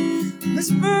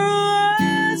 Whisper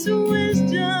words of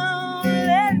wisdom,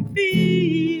 let it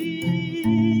be.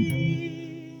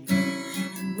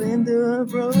 When the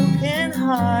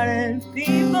broken-hearted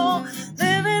people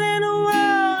living in a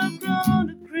world of grown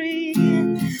agree,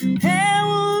 there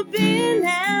will be an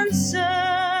answer,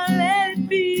 let it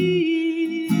be.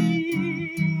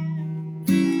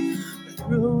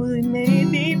 Though they may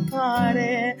be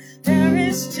parted, there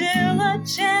is still a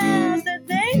chance that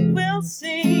they will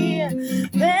see.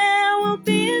 There will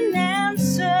be an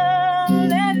answer,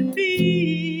 let it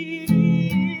be.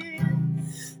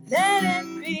 Let it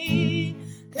be,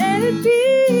 let it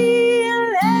be,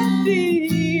 let it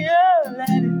be, oh,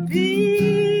 let it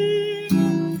be.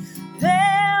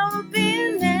 There will be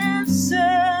an answer,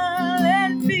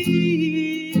 let it be.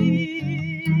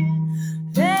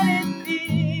 Let it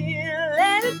be,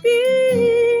 let it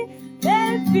be,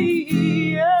 let it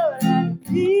be, oh, let it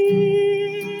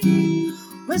be.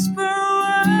 Whisper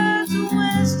words of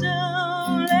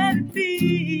wisdom, let it be.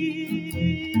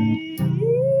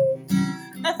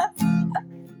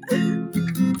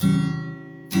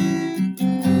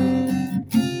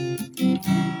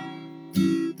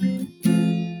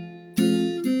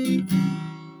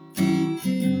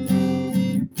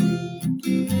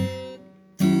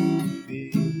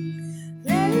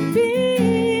 Let it be,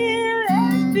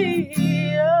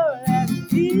 oh, let it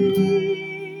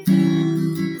be.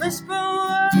 Whisper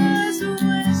words of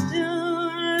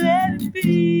wisdom, let it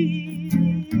be.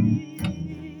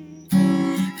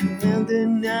 And when the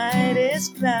night is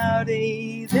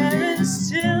cloudy, there is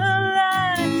still a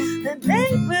light that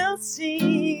they will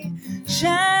see.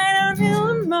 Shine on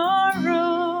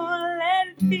tomorrow, let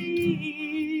it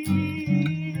be.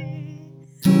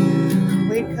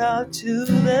 Wake up to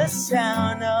the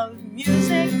sound of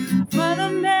music. Mother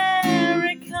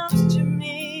Mary comes to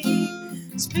me,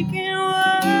 speaking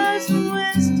words of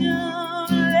wisdom,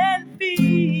 let it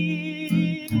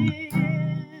be.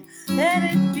 Let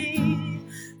it be,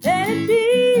 let it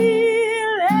be,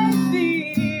 let it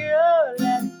be, oh,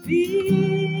 let it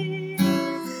be.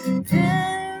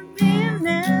 Let it be an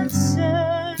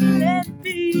answer, let it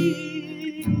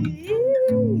be.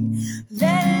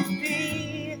 Let it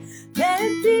be, let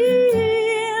it be,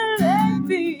 let it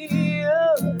be,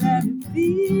 oh, let it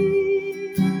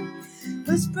be.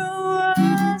 Whisper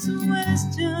words of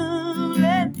wisdom,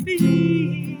 let it be.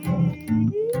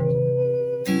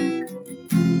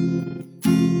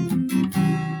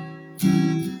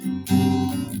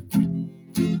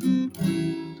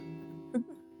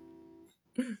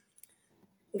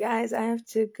 Guys, I have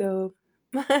to go.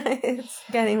 It's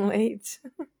getting late.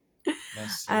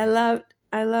 I love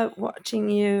watching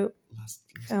you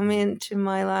come into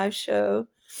my live show.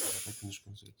 Já que nos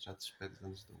concertos, já te despedes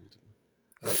antes da última.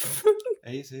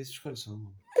 É isso, escolhe só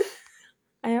uma.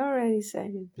 I already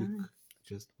said it. Pick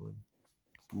just one.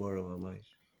 Tomorrow há mais.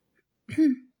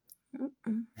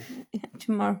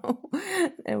 Tomorrow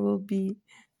there will be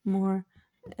more.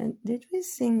 And did we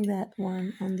sing that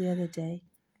one on the other day?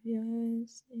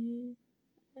 Yes.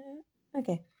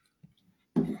 Okay.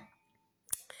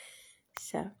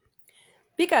 So,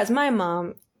 because my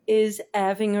mom is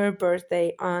having her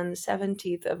birthday on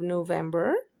 17th of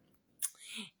November,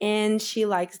 and she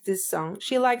likes this song.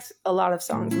 She likes a lot of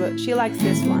songs, but she likes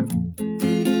this one.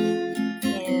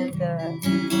 And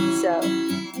so,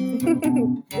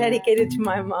 dedicated to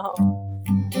my mom.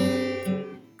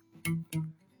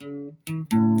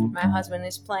 My husband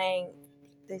is playing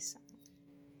this song.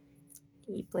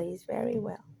 He plays very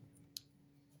well.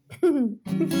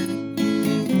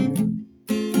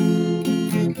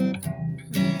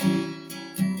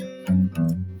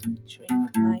 Drink.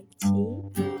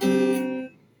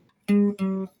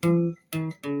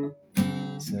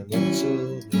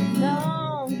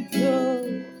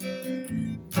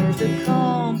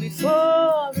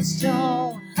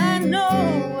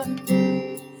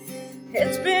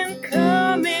 it's been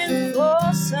coming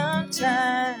for some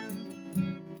time.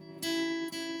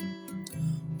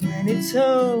 When it's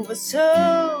over,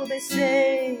 so they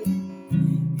say,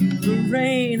 it will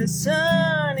rain a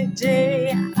sunny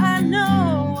day. I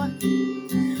know,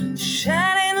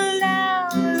 shining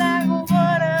loud like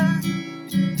water.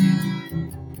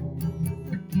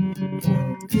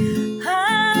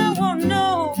 I won't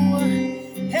know,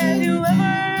 have you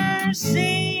ever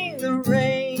seen the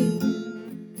rain?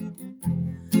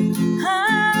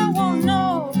 I won't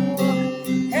know,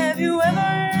 have you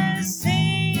ever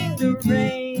seen the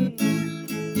rain?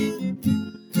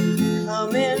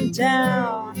 Coming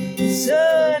down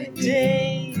sunny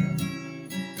day.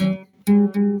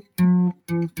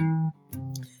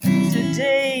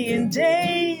 Today and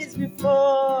days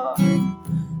before,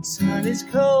 sun is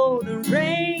cold and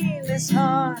rain is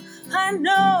hard. I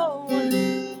know,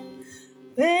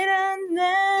 waiting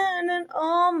and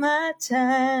all my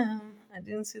time. I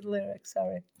didn't see the lyrics,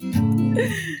 sorry.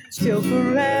 Till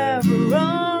forever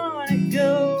on it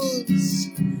goes,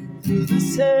 the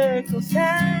circle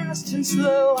fast and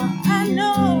slow. I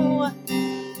know,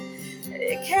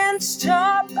 it can't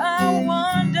stop, I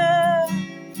wonder.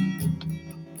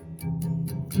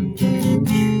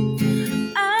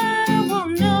 I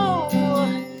won't know,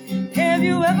 have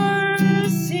you ever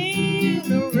seen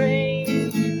the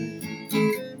rain?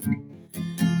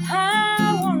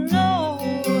 I won't know,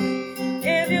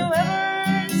 have you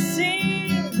ever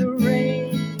seen the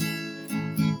rain?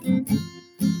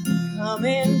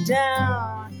 Coming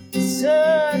down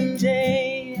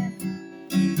Sunday.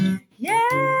 Yeah,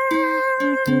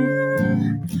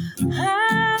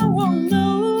 I won't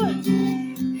know,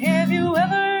 have you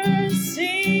ever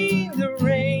seen the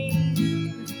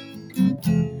rain?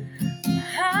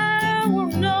 I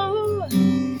won't know,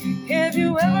 have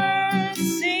you ever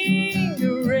seen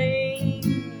the rain?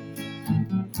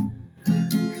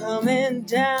 Coming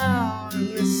down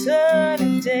the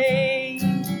sunny day.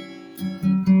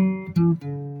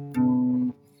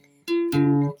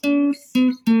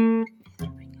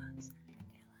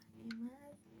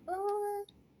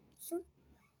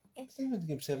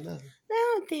 Ninguém percebe nada.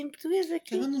 Não, tem português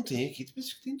aqui. Mas não tem aqui, tu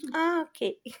pensas que tem tudo. Ah,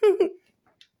 ok.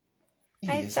 E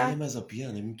Aí essa tá. é mais ao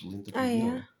piano, é muito lenta para Ah,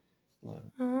 viola. é?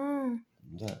 Claro, Ah.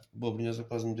 não dá. Boa Brunhosa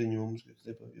quase não tem nenhuma música que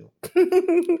dê para viola.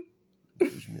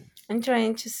 Infelizmente. I'm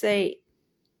trying to say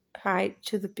hi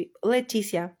to the people.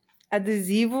 Letícia,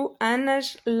 Adesivo,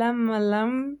 Anas,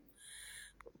 Lamalam.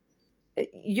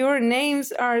 Your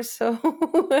names are so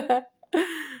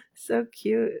so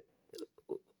cute.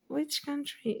 Which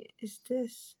country is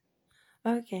this?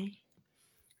 Okay.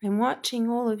 I'm watching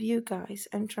all of you guys.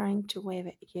 I'm trying to wave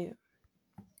at you.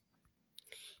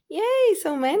 Yay,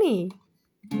 so many.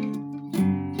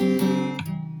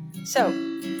 So,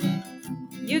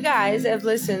 you guys have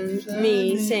listened to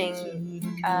me sing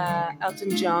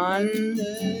Elton John,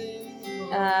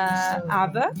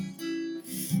 ABBA,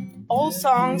 all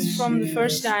songs from the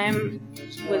first time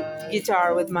with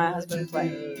guitar with my husband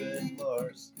playing.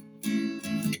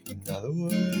 In other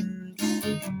words,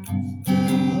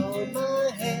 on my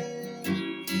head.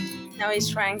 Now he's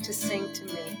trying to sing to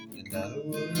me. In other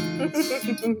words,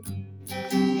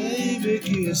 baby,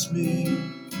 kiss me.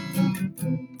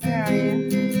 Where are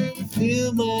you?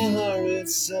 Fill my heart with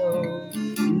song.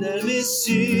 Let me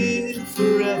sing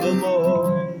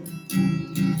forevermore.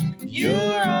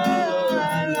 You're all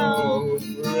I long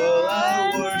for, all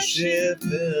I worship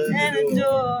and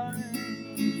adore.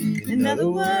 In other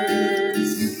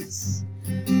words,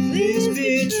 please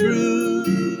be true.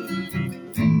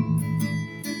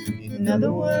 In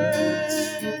other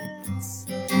words,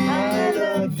 I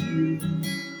love you.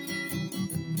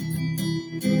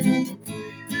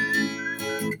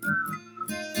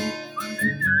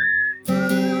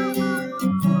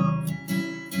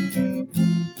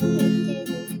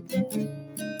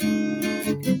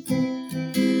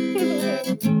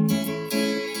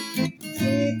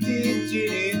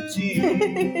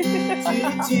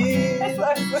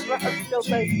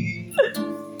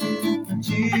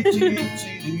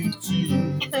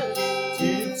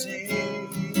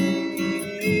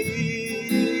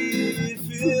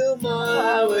 Fill my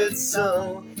heart with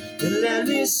song and let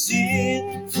me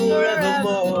sing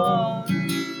forevermore.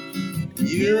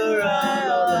 You're all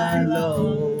I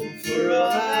long for,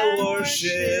 all I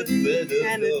worship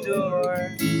and adore.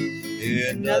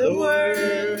 In other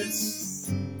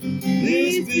words,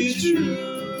 please be true.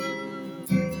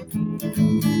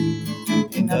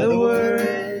 In other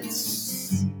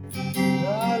words,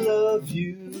 I love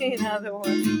you. In other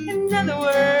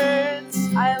words,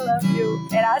 I love you.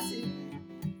 Era assim.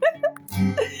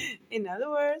 In other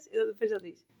words, e depois ele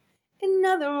diz: In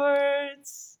other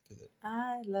words,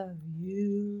 I love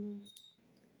you.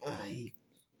 Ai,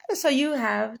 So you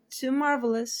have two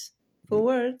marvelous for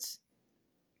words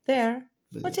there.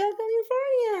 Hotel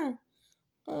California.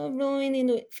 Blowing in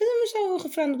the wind. Fazemos já o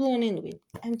refrão de Blowing in the Wind.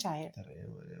 I'm tired. tá bem,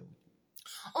 olha.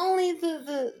 Only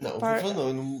the Não, part. não,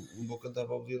 eu não vou cantar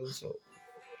para o Dylan só.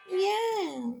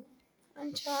 Yeah,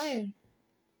 I'm tired.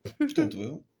 Portanto,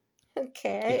 eu.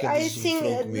 Okay, cantas I o sing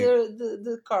refrão comigo.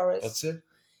 the chorus. Pode ser?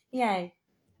 Yeah.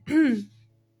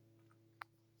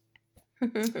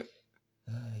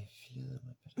 Ai, filha da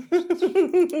mãe.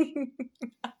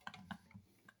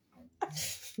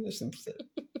 Deixa-me perceber.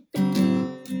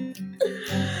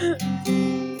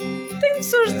 Tem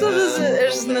pessoas de todas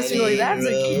as nacionalidades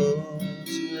aqui.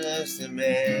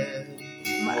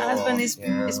 My husband is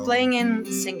playing and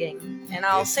singing, and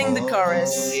I'll sing the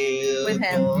chorus with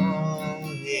him.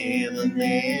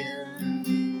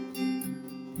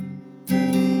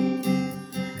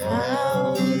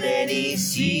 How many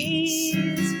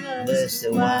seas must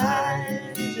the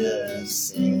wider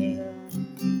sail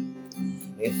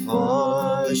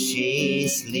before she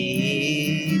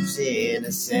sleeps in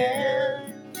the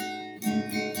sand?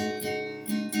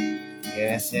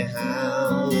 Yes, and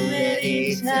how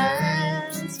many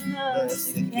times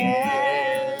must the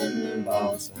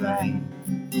cannonballs strike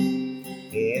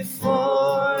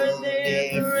before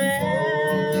they're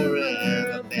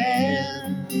forever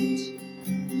banned?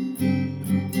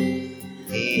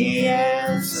 The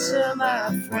answer,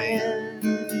 my friend,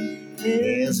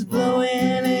 is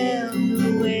blowing in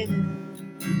the wind.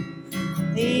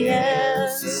 The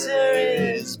answer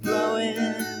is blowing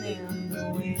in the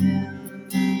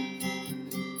wind.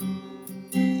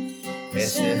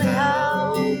 Listen,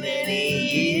 how many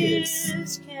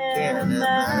years can a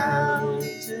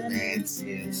mountain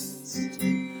exist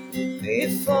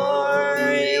before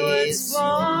it was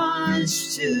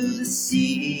launched to the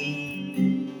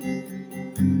sea?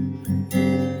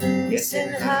 Yes,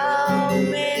 and how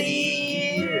many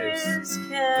years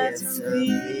can some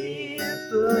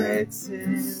people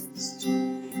exist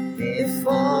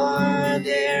before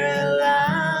they're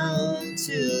allowed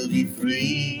to be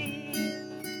free?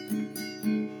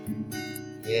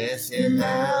 Yes, and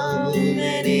how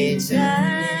many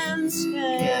times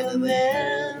can a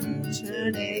man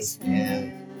turn his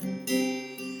head,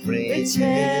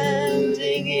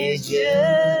 pretending he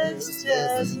just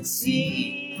doesn't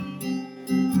see?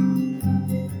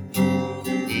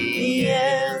 The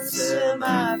answer,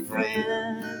 my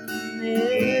friend,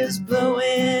 is blowing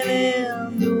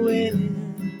in the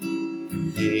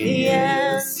wind. The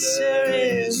answer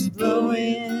is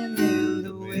blowing in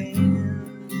the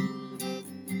wind.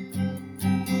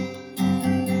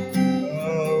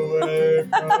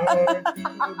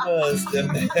 Oh, must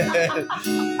have been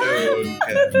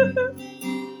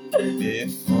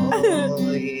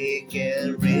before he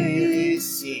can really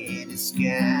see the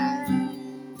sky.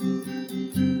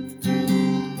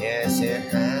 Yes, and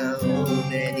how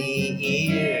many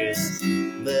years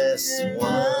must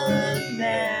one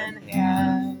man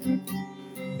have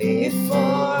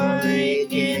before he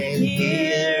can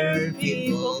hear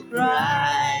people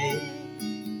cry?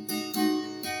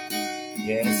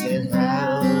 Yes, and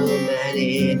how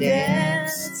many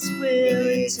deaths will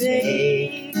it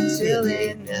take till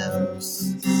it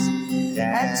knows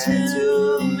that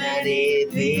too many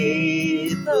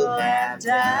people have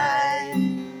died?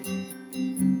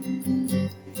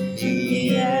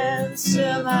 The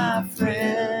answer, my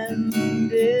friend,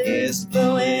 is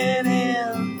blowing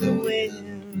in the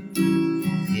wind.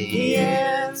 The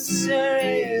answer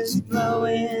is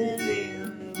blowing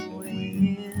in the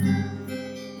wind.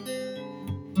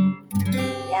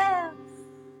 Yeah.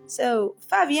 So,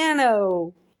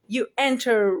 Fabiano, you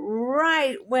enter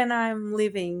right when I'm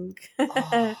leaving.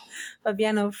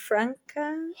 Fabiano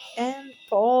Franca and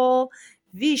Paul,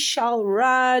 Vishal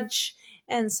Raj,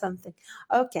 and something.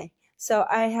 Okay, so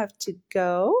I have to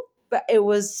go, but it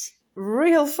was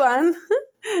real fun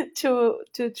to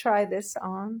try this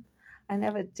on. I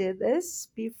never did this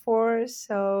before,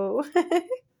 so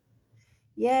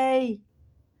yay!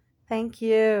 Thank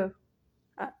you.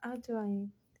 How do I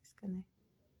disconnect?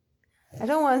 I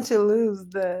don't want to lose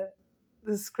the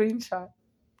screenshot.